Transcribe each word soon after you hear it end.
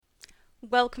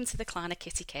Welcome to the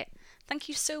KlanaKitty Kit. Thank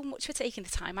you so much for taking the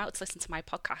time out to listen to my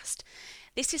podcast.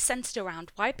 This is centered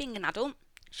around why being an adult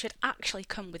should actually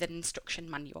come with an instruction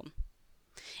manual.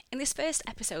 In this first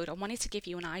episode, I wanted to give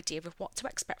you an idea of what to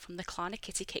expect from the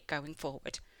KlanaKitty Kit going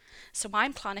forward. So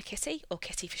I'm KlanaKitty, or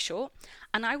Kitty for short,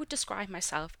 and I would describe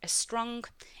myself as strong,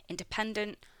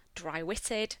 independent,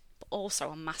 dry-witted, but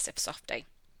also a massive softie.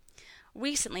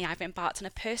 Recently, I've embarked on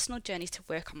a personal journey to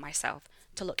work on myself,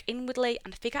 to look inwardly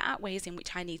and figure out ways in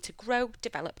which I need to grow,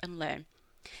 develop and learn.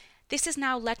 This has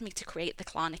now led me to create the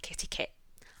KlanaKitty Kit.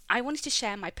 I wanted to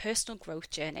share my personal growth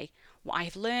journey, what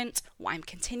I've learnt, what I'm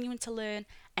continuing to learn,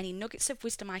 any nuggets of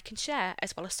wisdom I can share,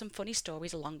 as well as some funny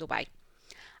stories along the way.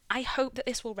 I hope that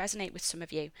this will resonate with some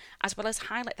of you, as well as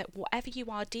highlight that whatever you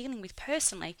are dealing with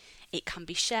personally, it can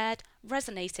be shared,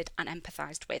 resonated and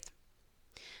empathised with.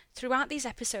 Throughout these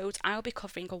episodes, I'll be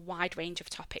covering a wide range of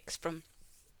topics, from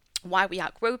why we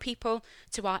outgrow people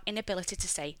to our inability to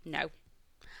say no.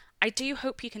 I do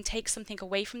hope you can take something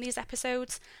away from these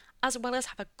episodes, as well as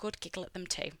have a good giggle at them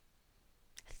too.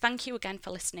 Thank you again for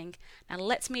listening. Now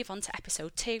let's move on to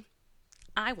episode 2.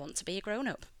 I want to be a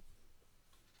grown-up.